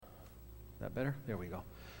that better? There we go.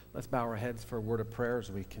 Let's bow our heads for a word of prayer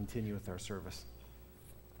as we continue with our service.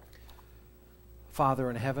 Father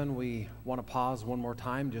in heaven, we want to pause one more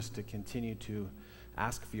time just to continue to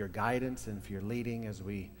ask for your guidance and for your leading as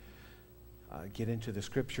we get into the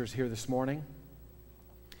scriptures here this morning.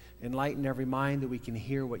 Enlighten every mind that we can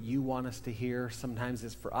hear what you want us to hear. Sometimes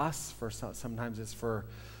it's for us, sometimes it's for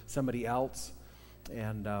somebody else.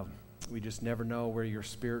 And we just never know where your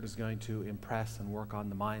Spirit is going to impress and work on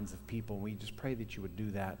the minds of people. We just pray that you would do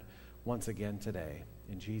that once again today.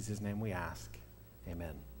 In Jesus' name we ask.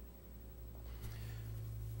 Amen.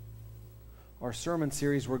 Our sermon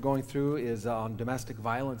series we're going through is on domestic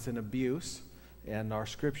violence and abuse. And our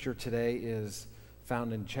scripture today is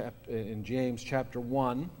found in James chapter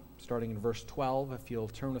 1, starting in verse 12. If you'll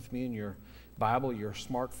turn with me in your Bible, your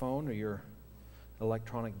smartphone, or your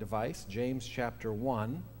electronic device. James chapter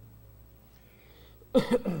 1,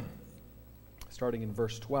 starting in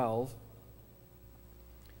verse 12.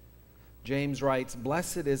 James writes,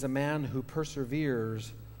 "Blessed is a man who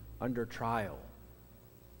perseveres under trial.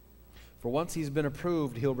 For once he's been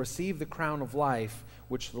approved, he'll receive the crown of life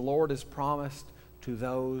which the Lord has promised to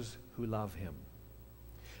those who love him.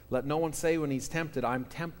 Let no one say when he's tempted, 'I'm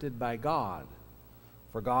tempted by God.'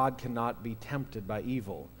 For God cannot be tempted by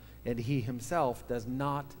evil, and he himself does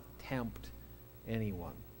not tempt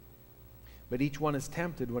anyone. But each one is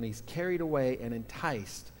tempted when he's carried away and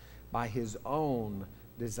enticed by his own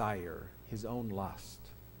desire, his own lust.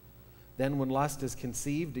 Then when lust is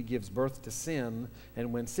conceived, it gives birth to sin,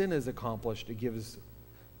 and when sin is accomplished,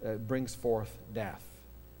 it brings forth death.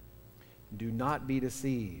 Do not be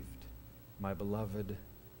deceived, my beloved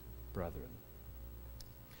brethren."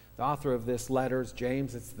 The author of this letter is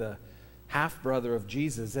James. It's the half-brother of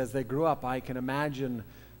Jesus. As they grew up, I can imagine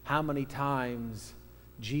how many times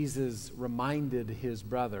Jesus reminded his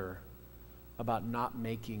brother about not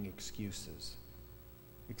making excuses.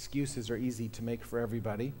 Excuses are easy to make for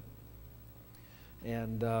everybody.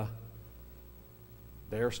 And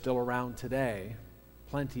they're still around today.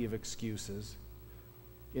 Plenty of excuses.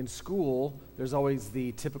 In school, there's always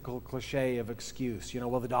the typical cliche of excuse.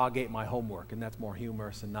 Well, the dog ate my homework, and that's more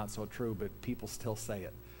humorous and not so true, but people still say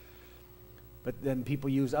it. But then people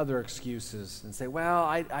use other excuses and say, well,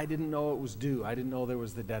 I didn't know it was due. I didn't know there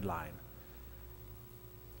was the deadline.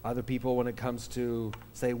 Other people, when it comes to,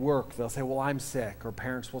 say, work, they'll say, well, I'm sick. Or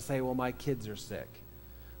parents will say, well, my kids are sick.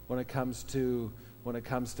 When it comes to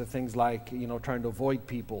things like, trying to avoid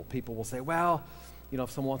people will say, well,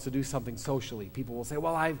 if someone wants to do something socially, people will say,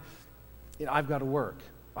 well, I've got to work.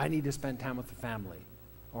 I need to spend time with the family,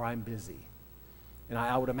 or I'm busy. And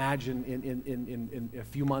I would imagine in a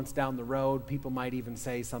few months down the road, people might even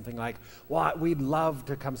say something like, well, we'd love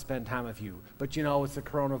to come spend time with you, but it's the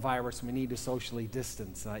coronavirus, and we need to socially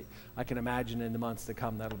distance. And I can imagine in the months to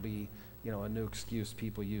come, that'll be, a new excuse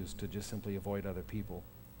people use to just simply avoid other people.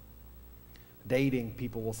 Dating,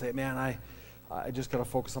 people will say, man, I just got to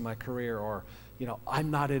focus on my career, or, I'm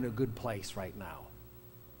not in a good place right now.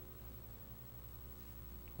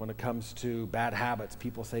 When it comes to bad habits,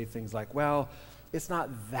 people say things like, well, it's not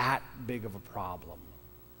that big of a problem.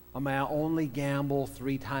 I mean, I only gamble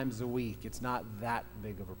 3 times a week. It's not that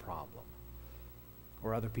big of a problem.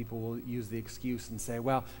 Or other people will use the excuse and say,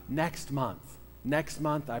 well, next month,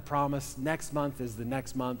 I promise, next month is the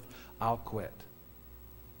next month, I'll quit.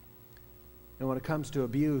 And when it comes to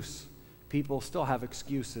abuse, people still have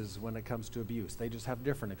excuses when it comes to abuse. They just have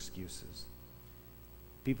different excuses.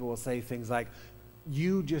 People will say things like,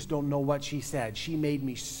 you just don't know what she said. She made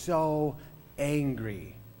me so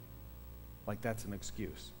angry. Like that's an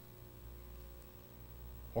excuse.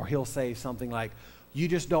 Or he'll say something like, you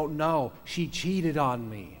just don't know. She cheated on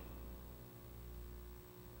me.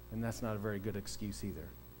 And that's not a very good excuse either.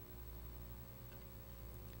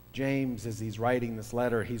 James, as he's writing this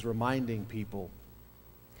letter, he's reminding people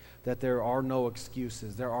that there are no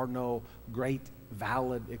excuses. There are no great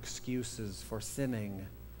valid excuses for sinning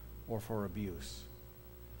or for abuse.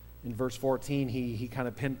 In verse 14, he kind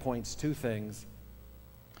of pinpoints 2 things.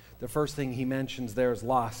 The first thing he mentions there is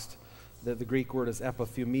lust. The Greek word is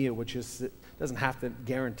epithumia, which doesn't have to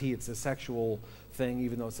guarantee it's a sexual thing,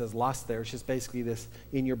 even though it says lust there. It's just basically this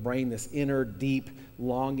in your brain, this inner, deep,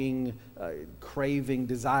 longing, craving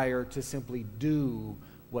desire to simply do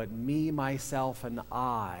what me, myself, and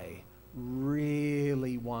I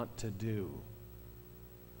really want to do.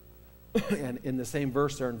 And in the same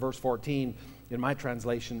verse there, in verse 14, in my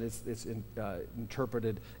translation, it's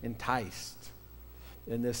interpreted enticed.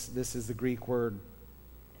 And this is the Greek word,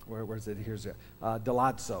 where is it? Here's it.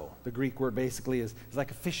 Delazo. The Greek word basically is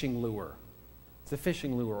like a fishing lure. It's a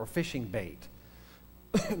fishing lure or fishing bait.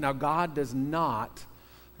 Now, God does not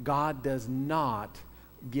God does not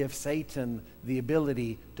give Satan the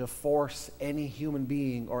ability to force any human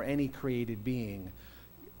being or any created being.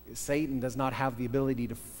 Satan does not have the ability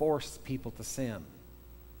to force people to sin.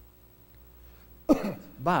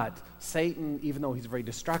 But Satan, even though he's very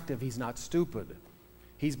destructive, he's not stupid.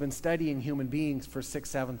 He's been studying human beings for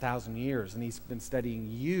 6,000, 7,000 years, and he's been studying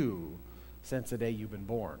you since the day you've been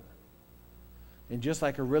born. And just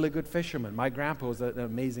like a really good fisherman, my grandpa was an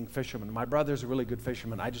amazing fisherman. My brother's a really good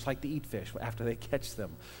fisherman. I just like to eat fish after they catch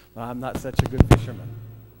them. I'm not such a good fisherman.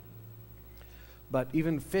 But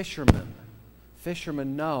even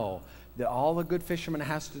fishermen know that all a good fisherman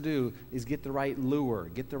has to do is get the right lure,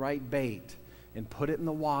 get the right bait, and put it in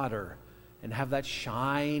the water and have that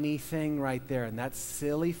shiny thing right there. And that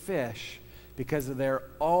silly fish, because of their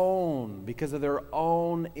own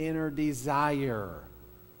inner desire,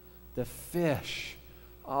 the fish,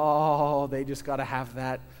 they just got to have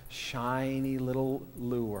that shiny little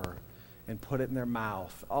lure and put it in their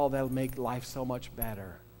mouth. That'll make life so much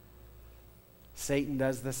better. Satan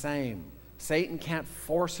does the same. Satan can't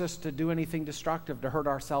force us to do anything destructive to hurt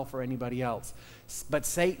ourselves or anybody else. But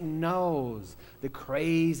Satan knows the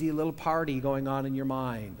crazy little party going on in your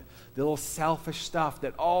mind, the little selfish stuff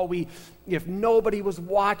that if nobody was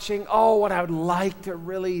watching, what I would like to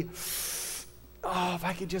really, if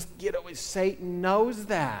I could just get away. Satan knows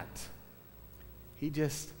that. He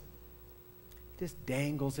just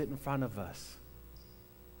dangles it in front of us.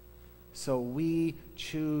 So we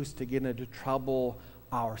choose to get into trouble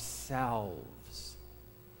ourselves.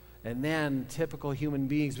 And then typical human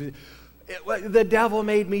beings, the devil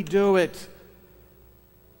made me do it.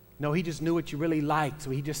 No, he just knew what you really liked, so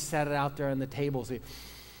he just set it out there on the table so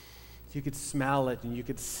you could smell it and you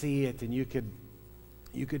could see it and you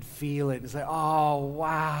could feel it and say, oh,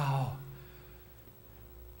 wow.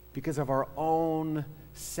 Because of our own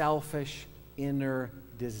selfish inner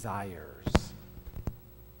desires.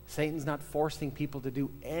 Satan's not forcing people to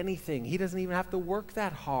do anything. He doesn't even have to work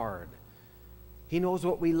that hard. He knows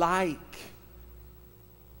what we like.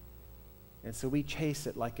 And so we chase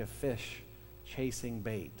it like a fish chasing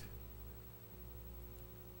bait.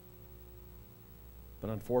 But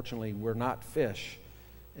unfortunately, we're not fish,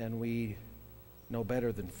 and we know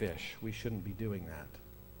better than fish. We shouldn't be doing that.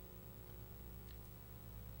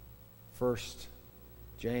 First,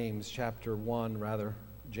 James 1,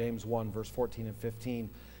 verse 14 and 15.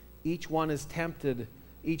 Each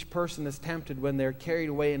person is tempted when they're carried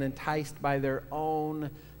away and enticed by their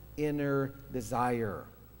own inner desire.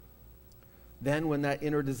 Then when that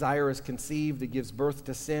inner desire is conceived, it gives birth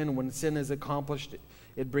to sin. When sin is accomplished,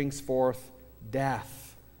 it brings forth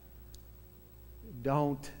death.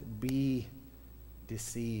 Don't be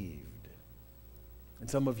deceived. And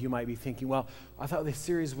some of you might be thinking, well, I thought this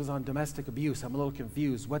series was on domestic abuse. I'm a little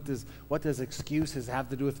confused. What does excuses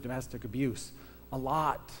have to do with domestic abuse? A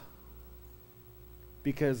lot.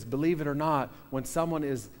 Because believe it or not, when someone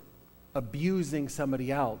is abusing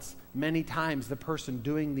somebody else, many times the person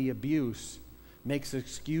doing the abuse makes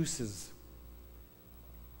excuses.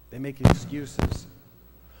 They make excuses.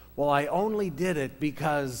 Well, I only did it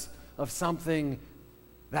because of something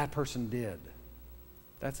that person did.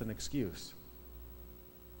 That's an excuse.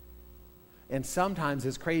 And sometimes,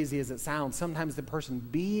 as crazy as it sounds, sometimes the person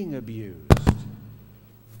being abused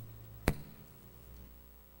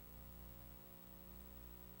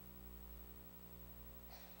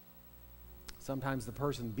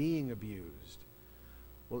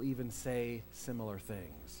will even say similar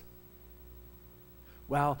things.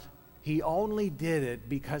 Well, he only did it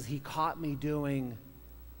because he caught me doing,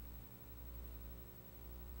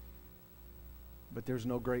 but there's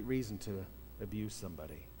no great reason to abuse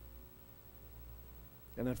somebody.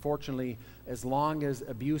 And unfortunately, as long as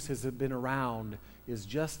abuses have been around is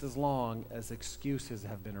just as long as excuses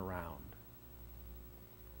have been around.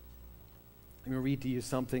 I'm going to read to you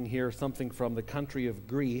something here, something from the country of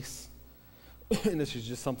Greece. And this is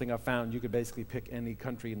just something I found. You could basically pick any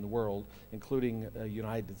country in the world, including the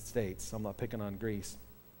United States. I'm not picking on Greece.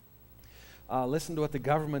 Listen to what the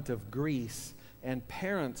government of Greece and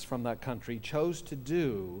parents from that country chose to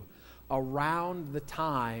do around the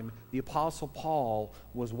time the Apostle Paul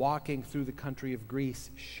was walking through the country of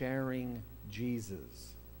Greece sharing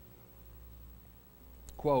Jesus.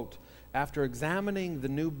 Quote, after examining the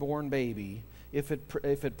newborn baby, if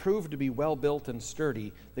it proved to be well built and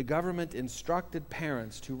sturdy, the government instructed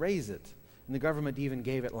parents to raise it, and the government even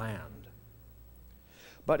gave it land.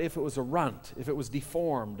 But if it was a runt, if it was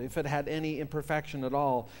deformed, if it had any imperfection at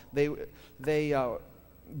all, they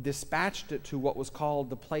dispatched it to what was called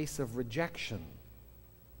the place of rejection.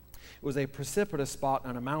 It was a precipitous spot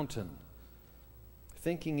on a mountain.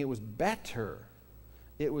 Thinking it was better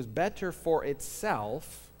it was better for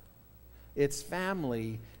itself, its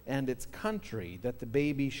family, and its country that the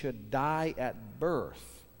baby should die at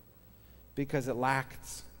birth because it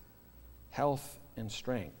lacked health and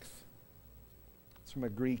strength. It's from a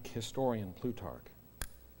Greek historian, Plutarch.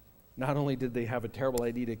 Not only did they have a terrible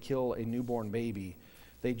idea to kill a newborn baby,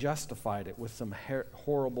 they justified it with some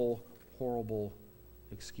horrible, horrible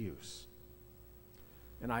excuse.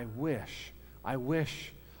 And I wish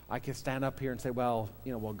I could stand up here and say, well,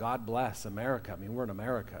 God bless America. I mean, we're in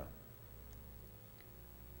America.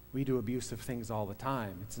 We do abusive things all the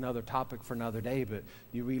time. It's another topic for another day, but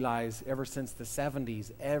you realize ever since the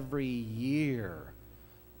 70s, every year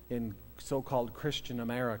in so-called Christian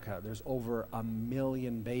America, there's over 1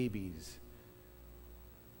 million babies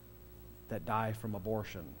that die from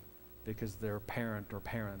abortion because their parent or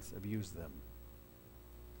parents abused them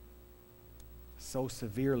so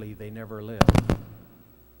severely they never live.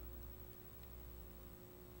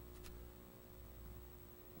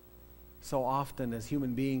 So often as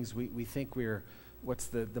human beings, we think we're, what's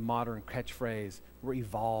the modern catchphrase? We're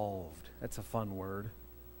evolved. That's a fun word.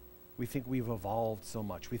 We think we've evolved so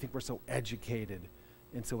much. We think we're so educated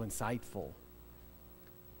and so insightful.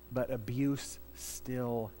 But abuse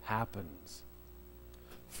still happens.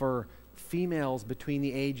 For females between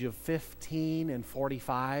the age of 15 and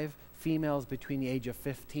 45, females between the age of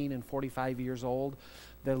 15 and 45 years old,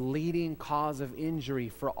 the leading cause of injury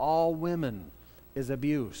for all women is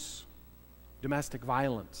abuse, domestic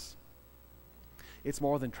violence. It's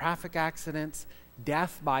more than traffic accidents,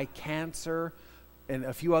 death by cancer, and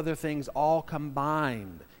a few other things all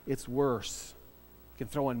combined. It's worse. You can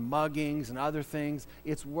throw in muggings and other things.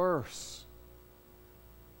 It's worse.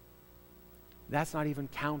 That's not even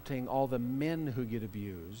counting all the men who get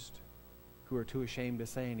abused, who are too ashamed to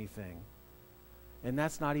say anything. And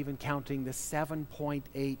that's not even counting the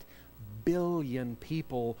 7.8 billion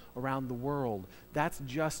people around the world. That's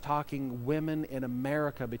just talking women in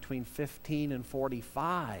America between 15 and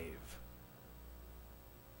 45.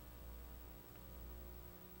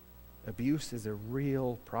 Abuse is a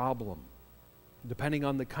real problem. Depending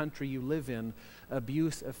on the country you live in,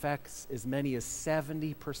 abuse affects as many as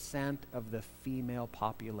 70% of the female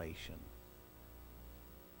population.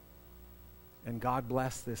 And God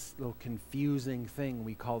bless this little confusing thing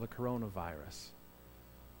we call the coronavirus.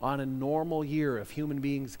 On a normal year, if human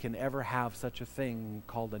beings can ever have such a thing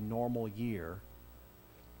called a normal year,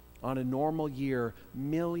 on a normal year,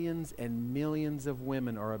 millions and millions of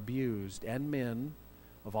women are abused, and men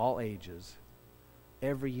of all ages,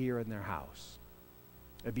 every year in their house.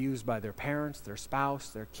 Abused by their parents, their spouse,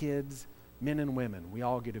 their kids, men and women. We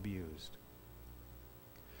all get abused.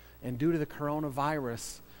 And due to the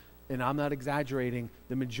coronavirus, and I'm not exaggerating,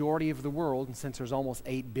 the majority of the world, and since there's almost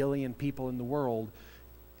 8 billion people in the world,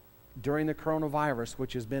 during the coronavirus,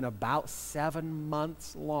 which has been about 7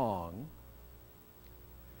 months long,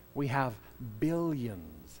 we have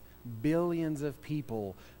billions of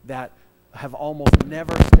people that have almost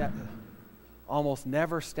never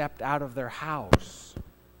stepped out of their house.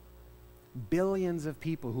 Billions of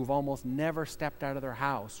people who've almost never stepped out of their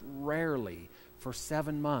house, rarely, for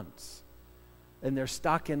 7 months. And they're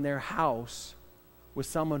stuck in their house with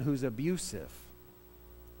someone who's abusive,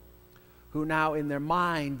 who now in their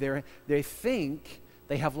mind, they think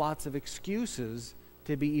they have lots of excuses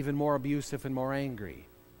to be even more abusive and more angry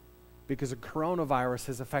because the coronavirus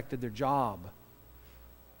has affected their job,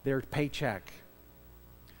 their paycheck,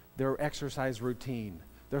 their exercise routine,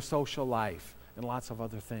 their social life, and lots of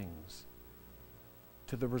other things.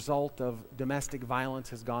 To the result of domestic violence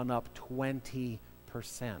has gone up 20%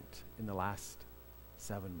 in the last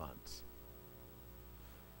 7 months.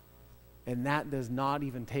 And that does not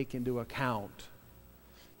even take into account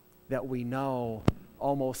that we know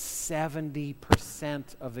almost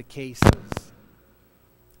 70% of the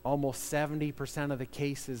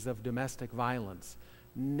cases of domestic violence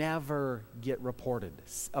never get reported.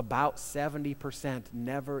 About 70%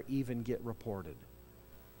 never even get reported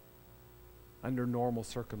under normal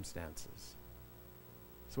circumstances.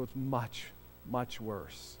 So it's much, much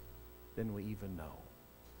worse than we even know.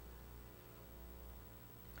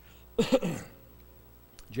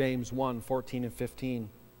 James 1:14 and 15.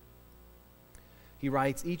 He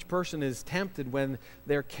writes, each person is tempted when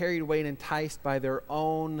they're carried away and enticed by their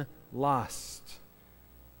own lust.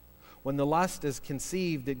 When the lust is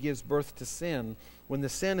conceived, it gives birth to sin. When the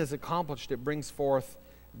sin is accomplished, it brings forth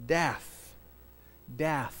death.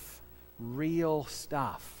 Death. Real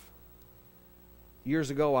stuff. Years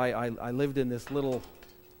ago, I lived in this little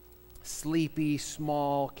sleepy,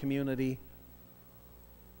 small community.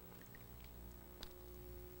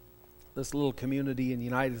 this little community in the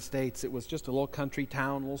United States. It was just a little country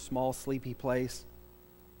town, a little small, sleepy place,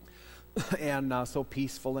 and so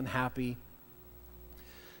peaceful and happy.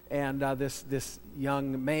 And this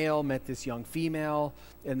young male met this young female,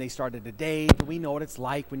 and they started to date. We know what it's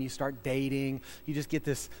like when you start dating. You just get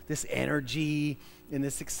this energy and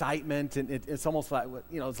this excitement, and it's almost like,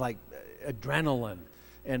 it's like adrenaline.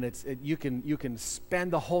 And you can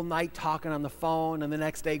spend the whole night talking on the phone, and the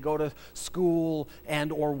next day go to school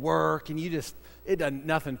and or work, and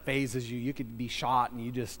nothing phases you. You could be shot, and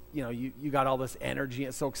you just you got all this energy.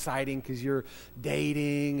 It's so exciting because you're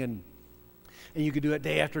dating, and you could do it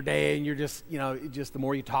day after day, and you're just the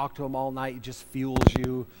more you talk to them all night, it just fuels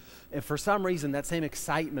you. And for some reason, that same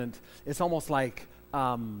excitement, it's almost like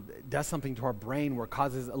does something to our brain where it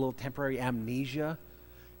causes a little temporary amnesia.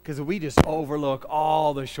 Because we just overlook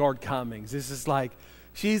all the shortcomings. This is like,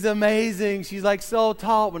 she's amazing. She's like so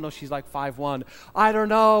tall. Well, no, she's like 5'1". I don't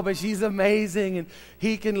know, but she's amazing. And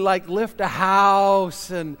he can like lift a house.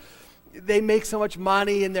 And they make so much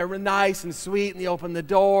money. And they're nice and sweet. And they open the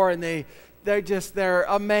door. And they're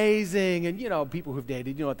amazing. And, people who've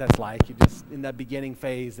dated, you know what that's like. You just, in that beginning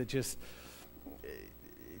phase,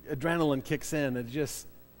 adrenaline kicks in. And just,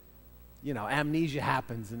 amnesia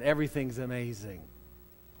happens. And everything's amazing.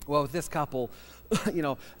 Well, with this couple,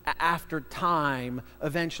 after time,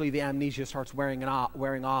 eventually the amnesia starts wearing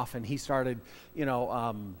off, and he started,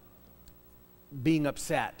 being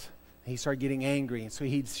upset. He started getting angry, and so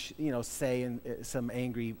he'd, say some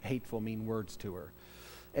angry, hateful, mean words to her.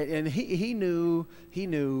 And he knew,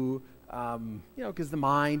 because the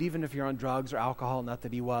mind, even if you're on drugs or alcohol, not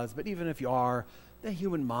that he was, but even if you are, the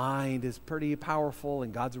human mind is pretty powerful,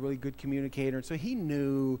 and God's a really good communicator. And so he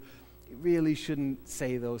knew he really shouldn't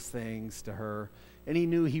say those things to her. And he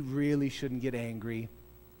knew he really shouldn't get angry.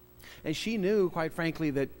 And she knew, quite frankly,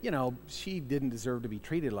 that, she didn't deserve to be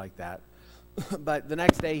treated like that. But the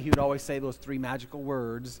next day, he would always say those 3 magical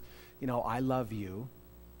words, I love you.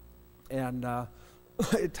 And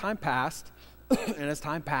time passed. And as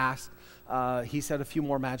time passed, he said a few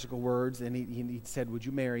more magical words. And he said, would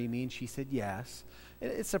you marry me? And she said yes.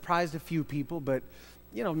 And it surprised a few people, but,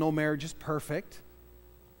 no marriage is perfect.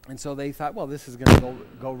 And so they thought, well, this is going to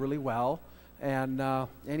go really well. And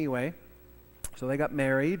anyway, so they got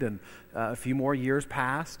married, and a few more years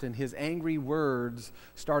passed, and his angry words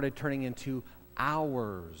started turning into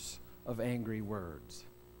hours of angry words.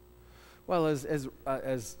 Well,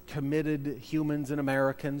 as committed humans and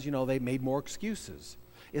Americans, they made more excuses.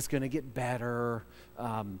 It's going to get better.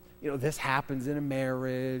 This happens in a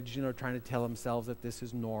marriage, trying to tell themselves that this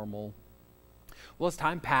is normal. Well, as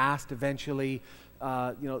time passed, eventually,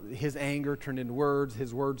 his anger turned into words,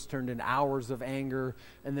 his words turned into hours of anger,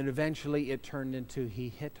 and then eventually it turned into he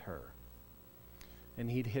hit her. And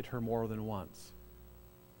he'd hit her more than once.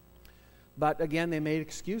 But again, they made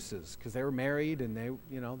excuses because they were married, and they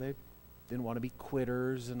didn't want to be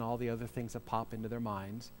quitters and all the other things that pop into their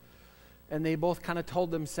minds. And they both kind of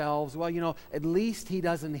told themselves, well, at least he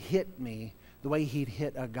doesn't hit me the way he'd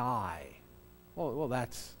hit a guy. Well,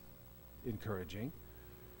 that's encouraging.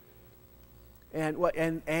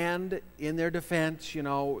 And in their defense,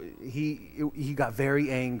 he got very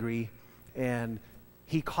angry, and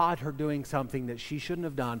he caught her doing something that she shouldn't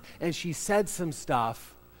have done, and she said some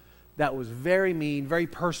stuff that was very mean, very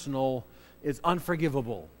personal. It's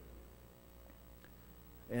unforgivable.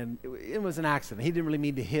 And it was an accident. He didn't really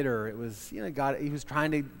mean to hit her. It was, he was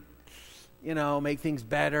trying to, make things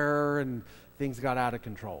better, and things got out of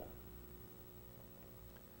control.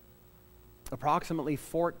 Approximately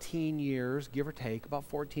 14 years, give or take, about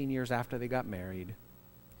 14 years after they got married,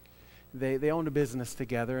 they owned a business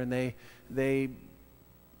together, and they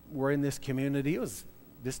were in this community. It was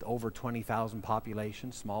just over 20,000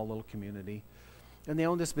 population, small little community. And they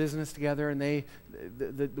owned this business together, and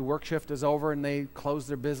the work shift is over, and they closed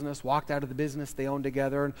their business, walked out of the business they owned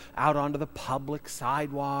together, and out onto the public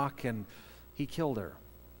sidewalk, and he killed her.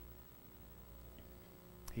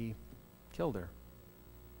 He killed her.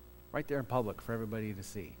 Right there in public for everybody to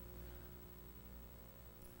see.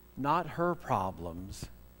 Not her problems,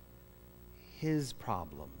 his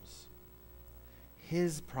problems.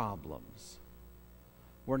 His problems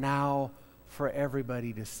were now for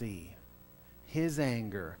everybody to see. His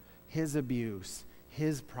anger, his abuse,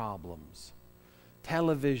 his problems.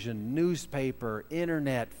 Television, newspaper,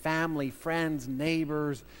 internet, family, friends,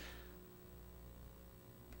 neighbors,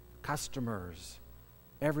 customers.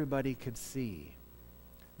 Everybody could see.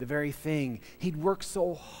 The very thing he'd worked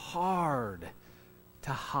so hard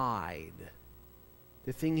to hide.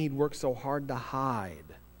 The thing he'd worked so hard to hide.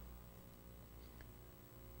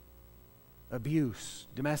 Abuse,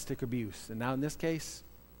 domestic abuse. And now in this case,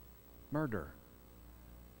 murder.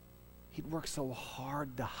 He'd worked so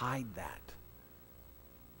hard to hide that.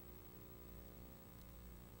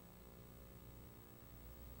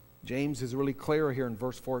 James is really clear here in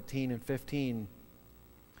verse 14 and 15.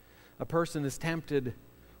 A person is tempted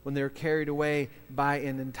when they're carried away by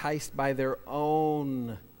and enticed by their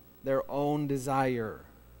own desire.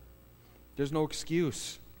 There's no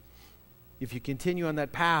excuse. If you continue on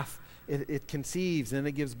that path, it conceives and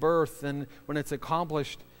it gives birth, and when it's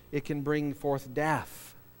accomplished, it can bring forth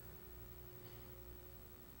death.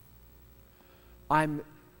 I'm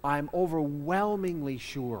overwhelmingly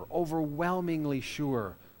sure,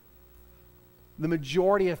 the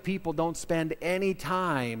majority of people don't spend any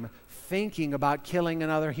time thinking about killing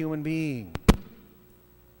another human being.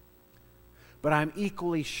 But I'm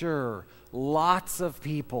equally sure lots of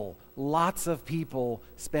people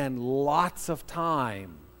spend lots of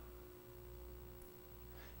time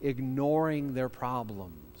ignoring their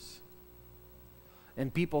problems.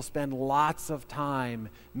 And people spend lots of time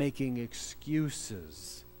making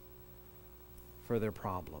excuses for their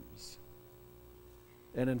problems.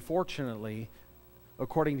 And unfortunately,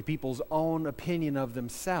 according to people's own opinion of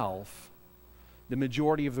themselves, the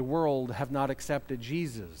majority of the world have not accepted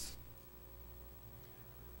Jesus.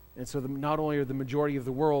 And so not only are the majority of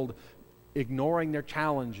the world ignoring their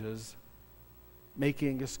challenges,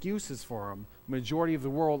 making excuses for them, the majority of the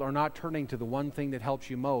world are not turning to the one thing that helps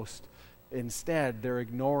you most. Instead, they're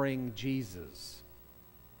ignoring Jesus.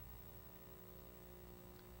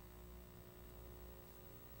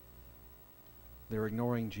 They're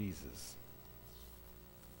ignoring Jesus.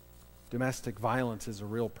 Domestic violence is a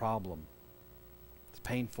real problem. It's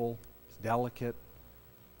painful, it's delicate.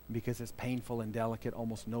 Because it's painful and delicate,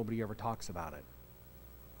 almost nobody ever talks about it.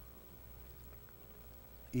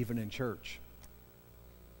 Even in church.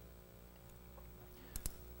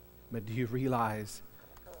 But do you realize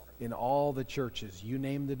in all the churches, you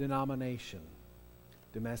name the denomination,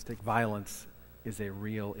 domestic violence is a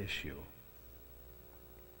real issue.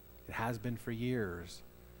 It has been for years.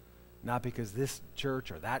 Not because this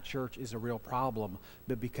church or that church is a real problem,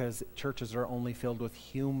 but because churches are only filled with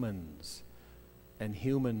humans. And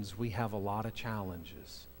humans, we have a lot of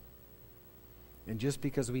challenges. And just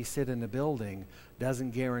because we sit in a building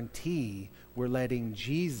doesn't guarantee we're letting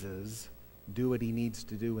Jesus do what he needs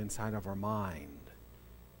to do inside of our mind.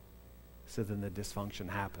 So then the dysfunction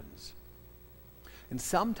happens. And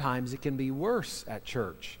sometimes it can be worse at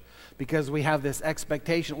church because we have this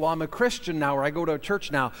expectation, well, I'm a Christian now, or I go to a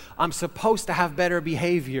church now, I'm supposed to have better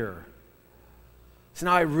behavior. So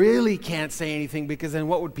now I really can't say anything because then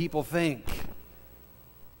what would people think?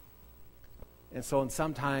 And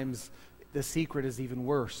sometimes the secret is even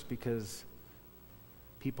worse because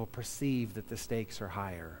people perceive that the stakes are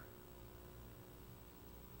higher.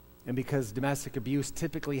 And because domestic abuse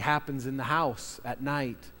typically happens in the house at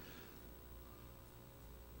night,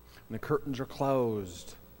 when the curtains are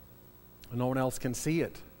closed, and no one else can see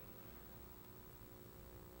it.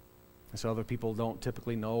 And so other people don't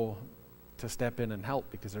typically know to step in and help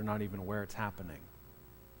because they're not even aware it's happening.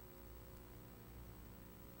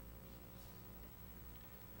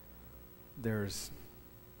 There's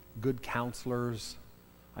good counselors.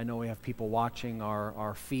 I know we have people watching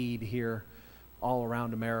our feed here all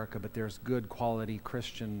around America, but there's good quality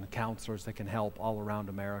Christian counselors that can help all around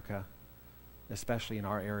America, especially in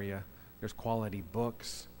our area. There's quality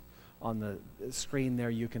books. On the screen there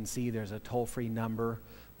you can see there's a toll-free number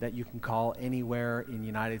that you can call anywhere in the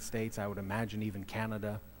United States. I would imagine even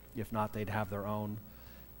Canada. If not, they'd have their own.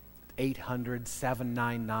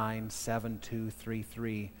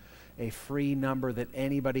 800-799-7233. A free number that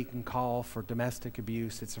anybody can call for domestic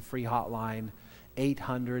abuse. It's a free hotline,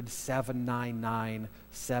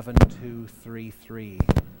 800-799-7233.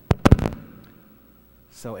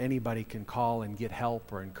 So anybody can call and get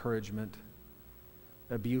help or encouragement.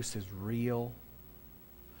 Abuse is real.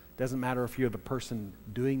 Doesn't matter if you're the person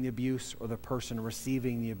doing the abuse or the person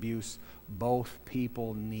receiving the abuse. Both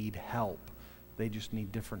people need help. They just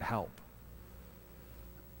need different help.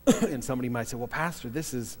 And somebody might say, well, Pastor,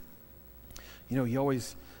 this is... you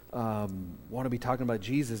always want to be talking about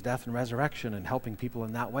Jesus, death and resurrection and helping people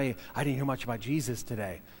in that way. I didn't hear much about Jesus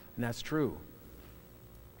today. And that's true.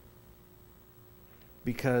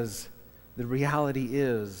 Because the reality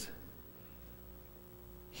is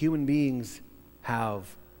human beings have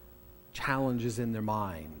challenges in their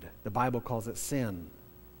mind. The Bible calls it sin.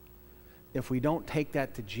 If we don't take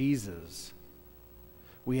that to Jesus,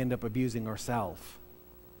 we end up abusing ourselves.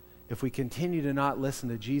 If we continue to not listen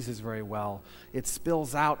to Jesus very well, it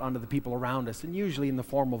spills out onto the people around us, and usually in the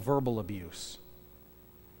form of verbal abuse.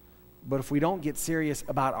 But if we don't get serious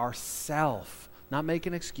about ourselves, not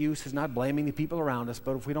making excuses, not blaming the people around us,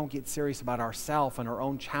 but if we don't get serious about ourselves and our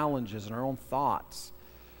own challenges and our own thoughts,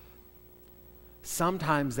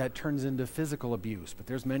 sometimes that turns into physical abuse. But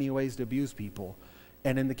there's many ways to abuse people.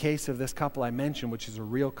 And in the case of this couple I mentioned, which is a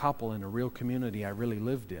real couple in a real community I really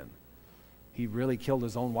lived in, he really killed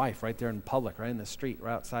his own wife right there in public, right in the street,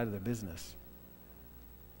 right outside of their business.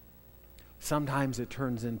 Sometimes it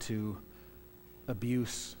turns into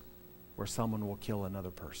abuse where someone will kill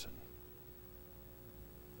another person.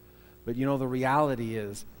 But you know, the reality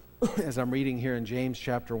is, as I'm reading here in James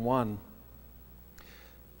chapter 1,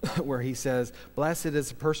 where he says, "Blessed is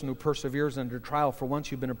the person who perseveres under trial, for once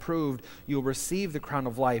you've been approved, you'll receive the crown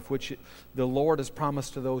of life, which the Lord has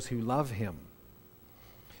promised to those who love him.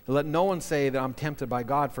 Let no one say that I'm tempted by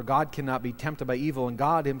God, for God cannot be tempted by evil, and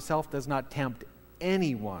God himself does not tempt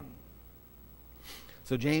anyone."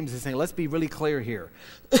 So James is saying, let's be really clear here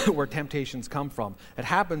where temptations come from. It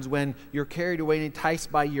happens when you're carried away and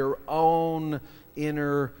enticed by your own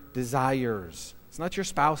inner desires. It's not your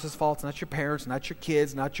spouse's fault, it's not your parents, not your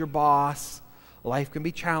kids, not your boss. Life can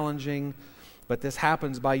be challenging, but this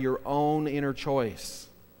happens by your own inner choice.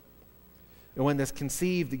 And when this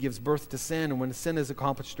conceived, it gives birth to sin, and when sin is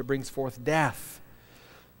accomplished, it brings forth death.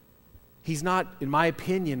 He's not, in my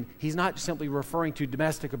opinion, he's not simply referring to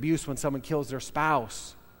domestic abuse when someone kills their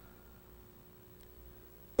spouse.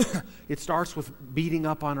 It starts with beating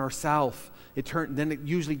up on ourselves. Then it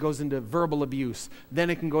usually goes into verbal abuse.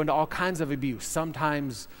 Then it can go into all kinds of abuse.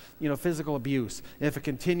 Sometimes, physical abuse. And if it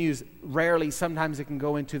continues, rarely, sometimes it can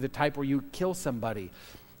go into the type where you kill somebody.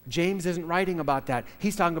 James isn't writing about that.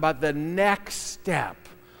 He's talking about the next step.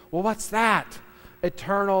 Well, what's that?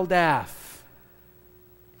 Eternal death.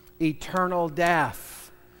 Eternal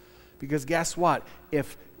death. Because guess what?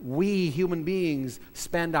 If we human beings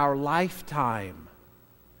spend our lifetime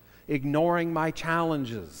ignoring my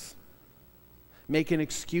challenges, making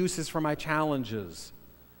excuses for my challenges,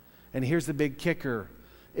 and here's the big kicker,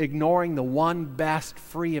 ignoring the one best,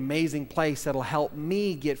 free, amazing place that'll help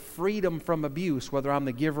me get freedom from abuse, whether I'm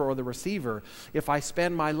the giver or the receiver, if I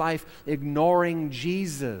spend my life ignoring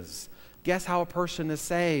Jesus, guess how a person is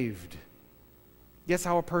saved? Guess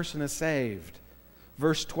how a person is saved?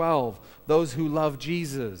 Verse 12, those who love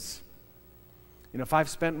Jesus. If I've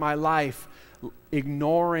spent my life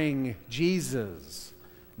ignoring Jesus,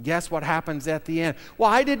 guess what happens at the end?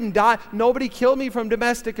 Well, I didn't die. Nobody killed me from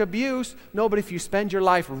domestic abuse. No, but if you spend your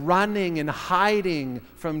life running and hiding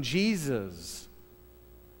from Jesus,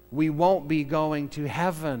 we won't be going to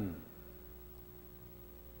heaven.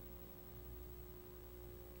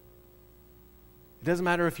 It doesn't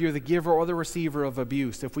matter if you're the giver or the receiver of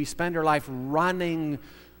abuse. If we spend our life running,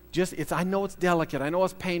 I know it's delicate, I know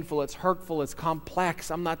it's painful, it's hurtful, it's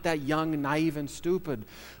complex. I'm not that young and naive and stupid.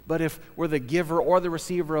 But if we're the giver or the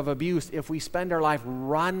receiver of abuse, if we spend our life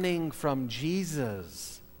running from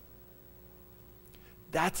Jesus,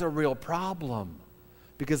 that's a real problem.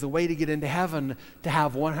 Because the way to get into heaven, to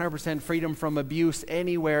have 100% freedom from abuse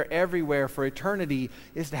anywhere, everywhere for eternity,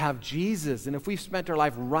 is to have Jesus. And if we've spent our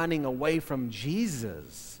life running away from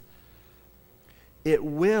Jesus, it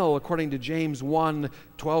will, according to James 1,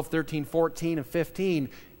 12, 13, 14, and 15,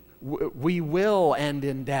 we will end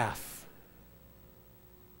in death.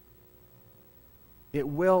 It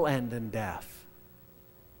will end in death.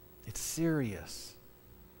 It's serious.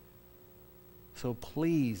 So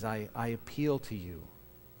please, I appeal to you.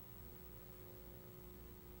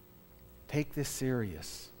 Take this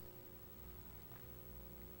serious.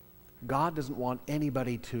 God doesn't want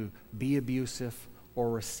anybody to be abusive or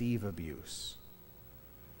receive abuse.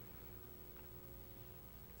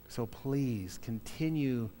 So please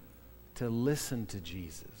continue to listen to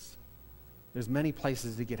Jesus. There's many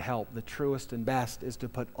places to get help. The truest and best is to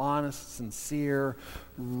put honest, sincere,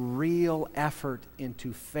 real effort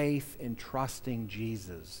into faith in trusting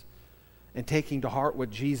Jesus and taking to heart what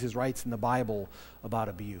Jesus writes in the Bible about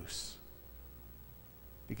abuse.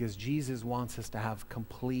 Because Jesus wants us to have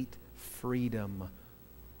complete freedom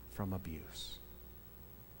from abuse.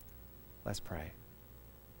 Let's pray.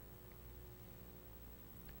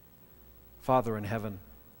 Father in heaven,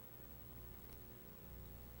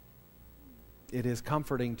 it is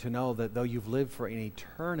comforting to know that though you've lived for an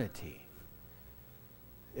eternity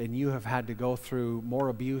and you have had to go through more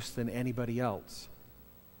abuse than anybody else,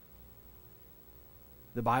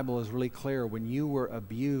 the Bible is really clear. When you were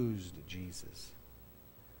abused, Jesus,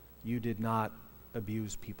 you did not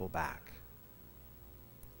abuse people back.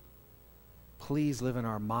 Please live in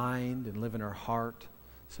our mind and live in our heart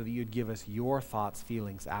so that you'd give us your thoughts,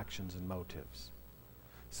 feelings, actions, and motives.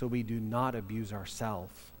 So we do not abuse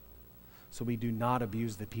ourselves. So we do not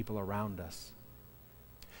abuse the people around us.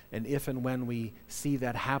 And if and when we see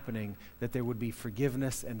that happening, that there would be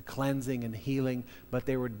forgiveness and cleansing and healing, but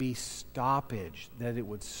there would be stoppage, that it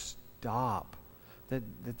would stop. That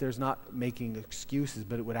there's not making excuses,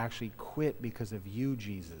 but it would actually quit because of you,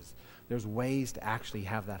 Jesus. There's ways to actually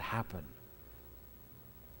have that happen.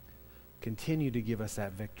 Continue to give us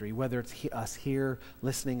that victory, whether it's us here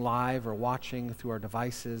listening live or watching through our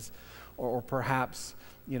devices, or perhaps,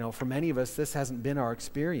 for many of us, this hasn't been our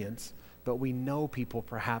experience, but we know people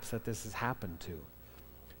perhaps that this has happened to.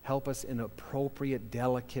 Help us in appropriate,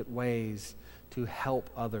 delicate ways to help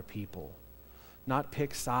other people. Not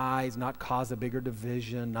pick sides, not cause a bigger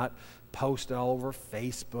division, not post it all over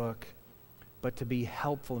Facebook, but to be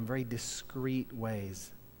helpful in very discreet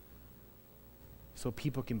ways so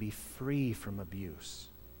people can be free from abuse.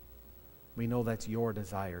 We know that's your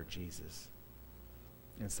desire, Jesus,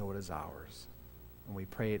 and so it is ours. And we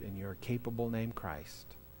pray it in your capable name, Christ.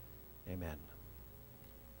 Amen.